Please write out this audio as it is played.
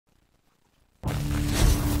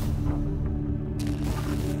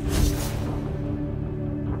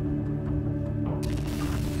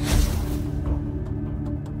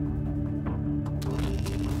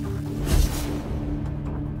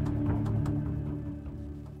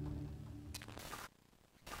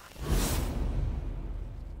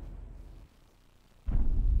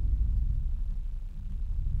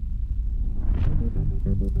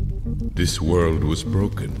This world was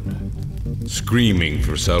broken, screaming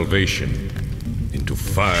for salvation. Into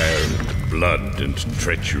fire and blood and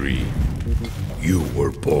treachery, you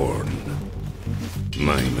were born,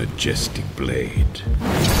 my majestic blade.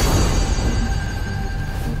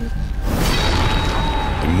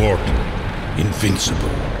 Immortal,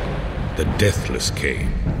 invincible, the deathless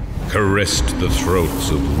came, caressed the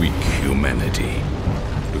throats of weak humanity.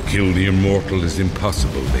 To kill the immortal is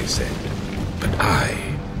impossible, they said. But I,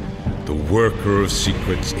 the worker of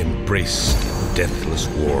secrets, embraced the deathless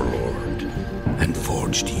warlord and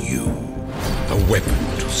forged you, a weapon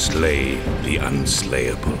to slay the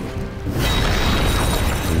unslayable.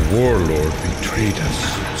 The warlord betrayed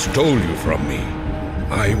us, stole you from me.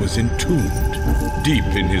 I was entombed, deep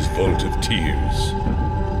in his vault of tears.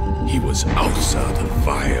 He was Ausa the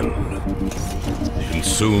Vile.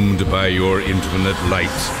 Consumed by your infinite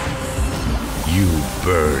light, you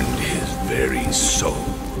burned his very soul.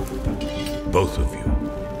 Both of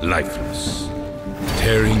you, lifeless,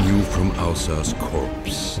 tearing you from Ausa's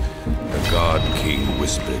corpse. The God King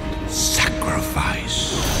whispered,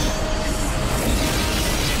 "Sacrifice."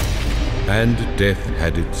 And death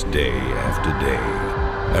had its day after day,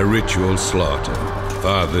 a ritual slaughter,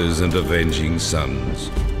 fathers and avenging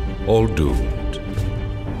sons, all doomed.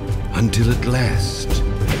 Until at last,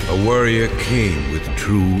 a warrior came with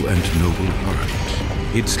true and noble heart.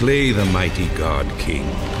 He'd slay the mighty God King,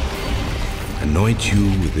 anoint you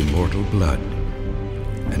with immortal blood,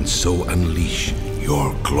 and so unleash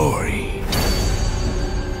your glory.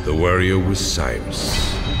 The warrior was Cyrus.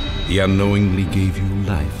 He unknowingly gave you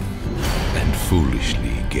life, and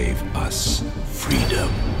foolishly gave us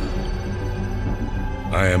freedom.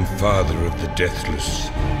 I am father of the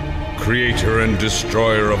deathless, creator and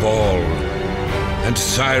destroyer of all, and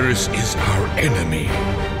Cyrus is our enemy.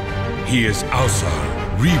 He is Ausa,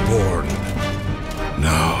 reborn.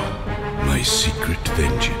 Now, my secret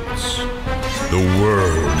vengeance. The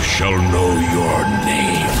world shall know your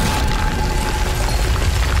name.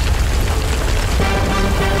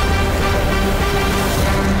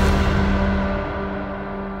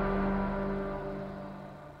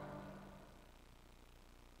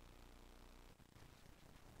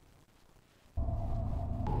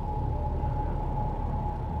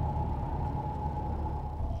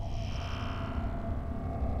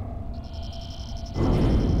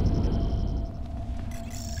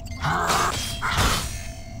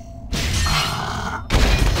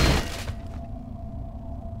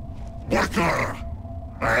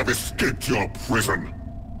 I have escaped your prison.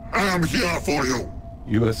 I am here for you.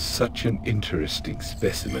 You are such an interesting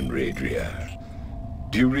specimen, Radriar.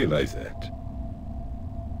 Do you realize that?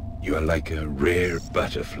 You are like a rare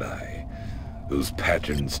butterfly, whose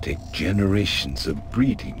patterns take generations of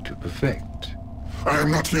breeding to perfect. I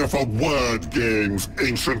am not here for word games,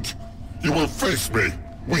 Ancient. You will face me.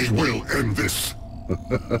 We will end this.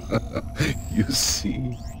 You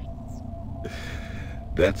see?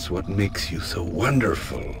 That's what makes you so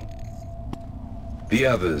wonderful. The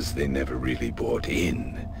others, they never really bought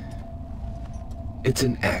in. It's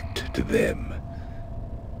an act to them.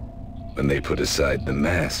 When they put aside the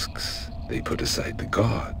masks, they put aside the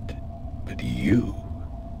god. But you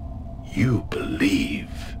believe.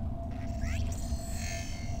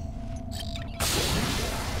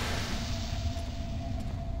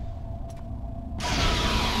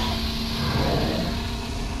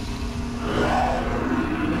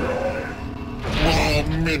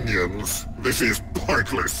 Minions, this is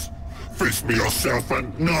pointless. Face me yourself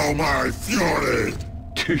and know my fury.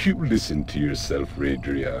 Do you listen to yourself,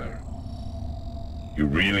 Radriar? You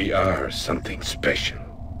really are something special.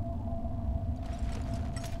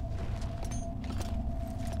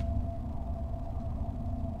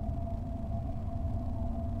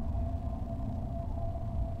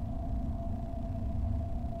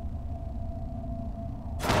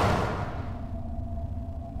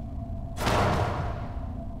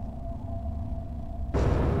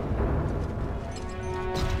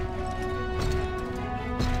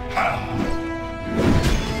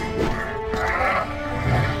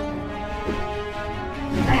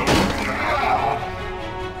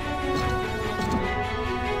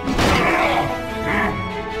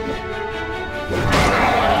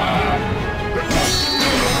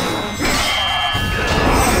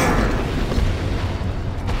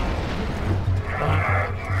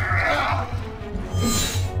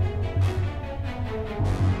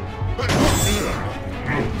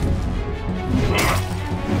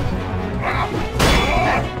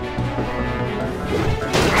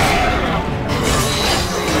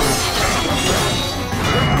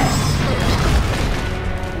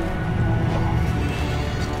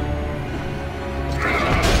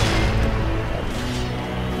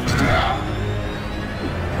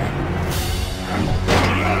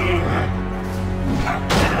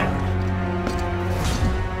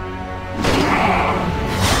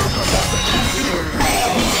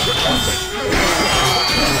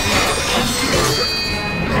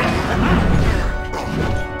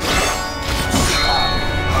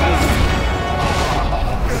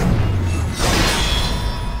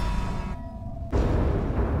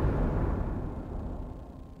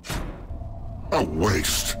 A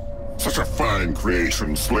waste. Such a fine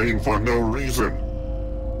creation slain for no reason.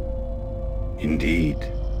 Indeed.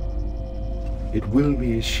 It will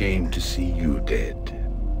be a shame to see you dead.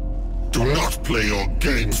 Do not play your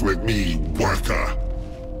games with me, worker.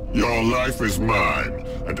 Your life is mine,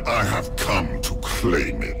 and I have come to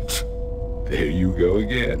claim it. There you go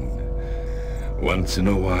again. Once in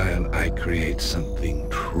a while, I create something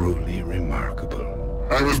truly remarkable.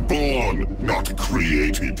 I was born, not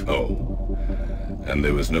created. Oh. And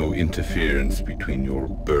there was no interference between your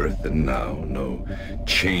birth and now, no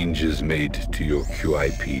changes made to your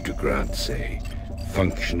QIP to grant, say,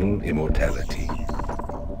 functional immortality.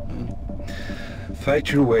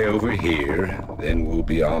 Fight your way over here, then we'll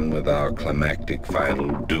be on with our climactic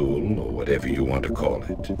final duel, or whatever you want to call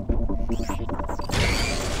it.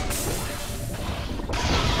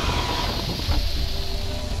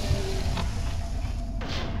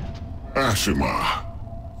 Ashima.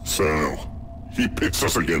 So, he pits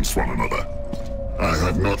us against one another. I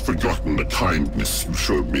have not forgotten the kindness you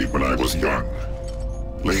showed me when I was young.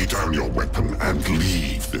 Lay down your weapon and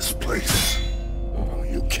leave this place. Oh,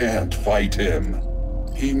 you can't fight him.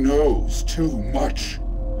 He knows too much.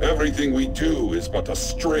 Everything we do is but a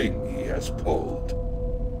string he has pulled.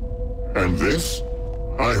 And this?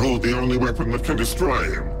 I hold the only weapon that can destroy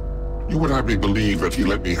him. You would have me believe that he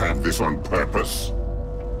let me have this on purpose.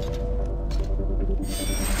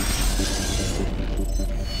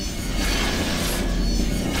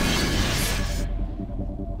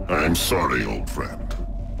 I'm sorry, old friend.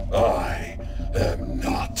 I am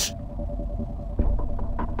not.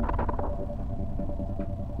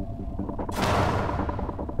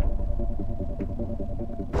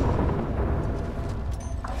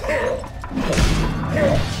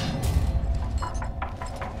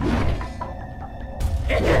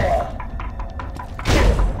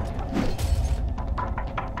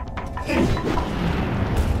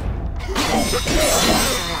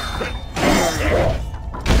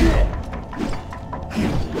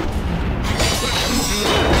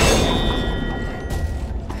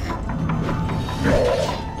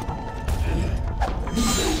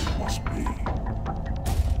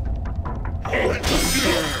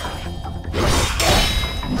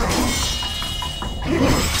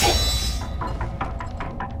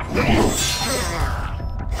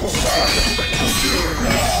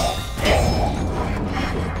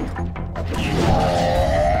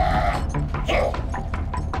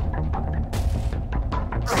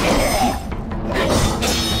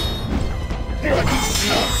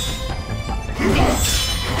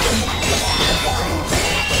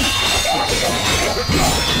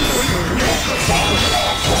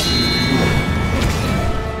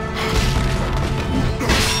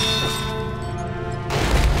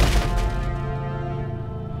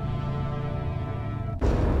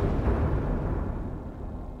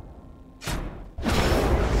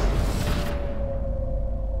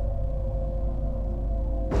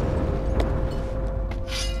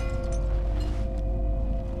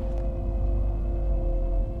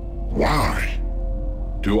 Why?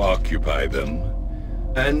 To occupy them,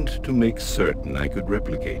 and to make certain I could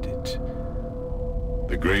replicate it.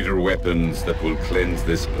 The greater weapons that will cleanse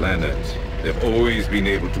this planet, they've always been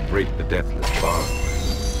able to break the deathless bond.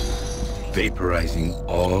 Vaporizing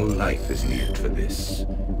all life is needed for this.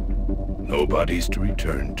 No bodies to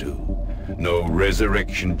return to, no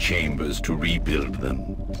resurrection chambers to rebuild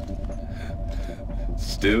them.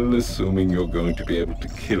 Still assuming you're going to be able to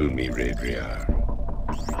kill me, Radriar.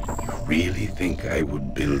 You really think I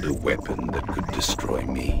would build a weapon that could destroy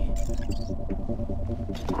me?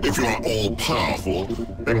 If you are all-powerful,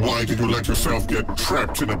 then why did you let yourself get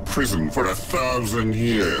trapped in a prison for 1,000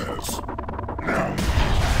 years?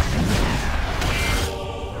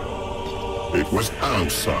 It was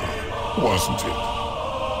Ansar, wasn't it?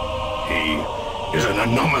 He is an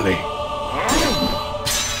anomaly.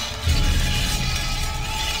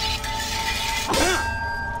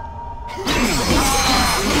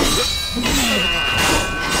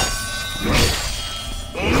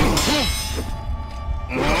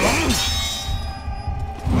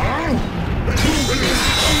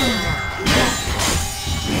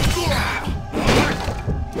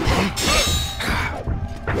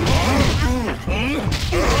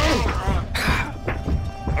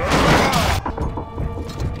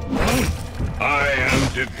 I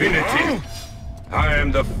divinity. I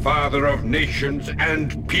am the father of nations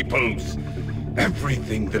and peoples.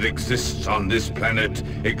 Everything that exists on this planet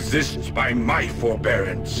exists by my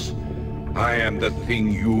forbearance. I am the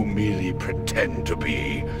thing you merely pretend to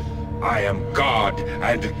be. I am God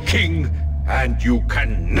and King, and you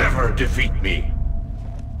can never defeat me.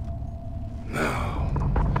 Now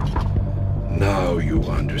you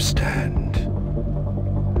understand.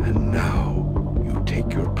 And now you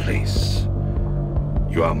take your place.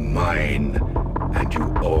 You are mine, and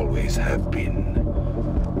you always have been.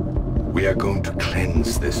 We are going to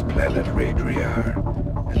cleanse this planet, Radriar,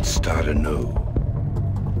 and start anew.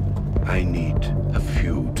 I need a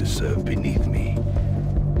few to serve beneath me.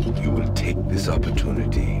 You will take this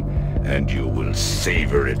opportunity, and you will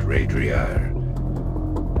savor it, Radriar.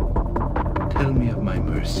 Tell me of my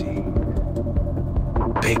mercy.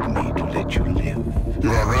 Beg me to let you live.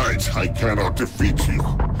 You are right, I cannot defeat you.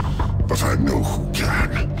 But I know who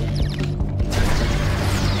can.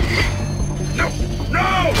 No!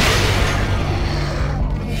 No!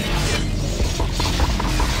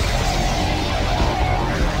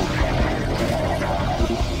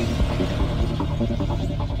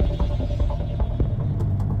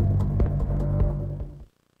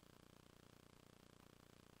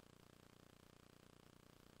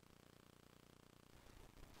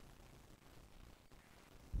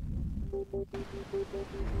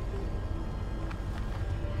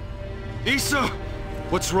 Issa!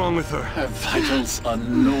 What's wrong with her? Her vitals are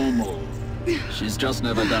normal. She's just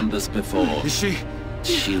never done this before. Is she?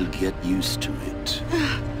 She'll get used to it.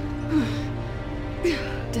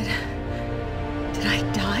 Did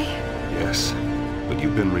I die? Yes, but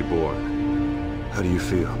you've been reborn. How do you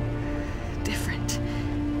feel? Different.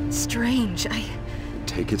 Strange.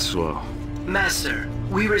 Take it slow. Master,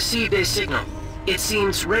 we received a signal. It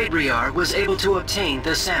seems Radriar was able to obtain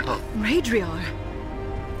the sample. Radriar?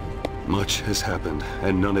 Much has happened,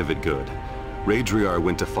 and none of it good. Radriar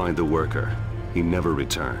went to find the worker. He never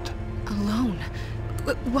returned. Alone?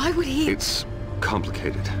 Why would he— It's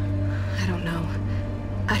complicated. I don't know.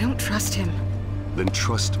 I don't trust him. Then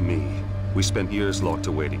trust me. We spent years locked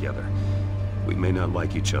away together. We may not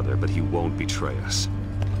like each other, but he won't betray us.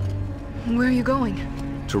 Where are you going?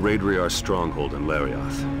 To Radriar's stronghold in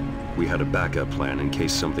Larioth. We had a backup plan in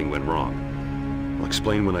case something went wrong. I'll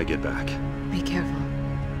explain when I get back. Be careful.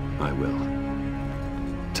 I will.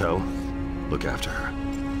 Tell, look after her.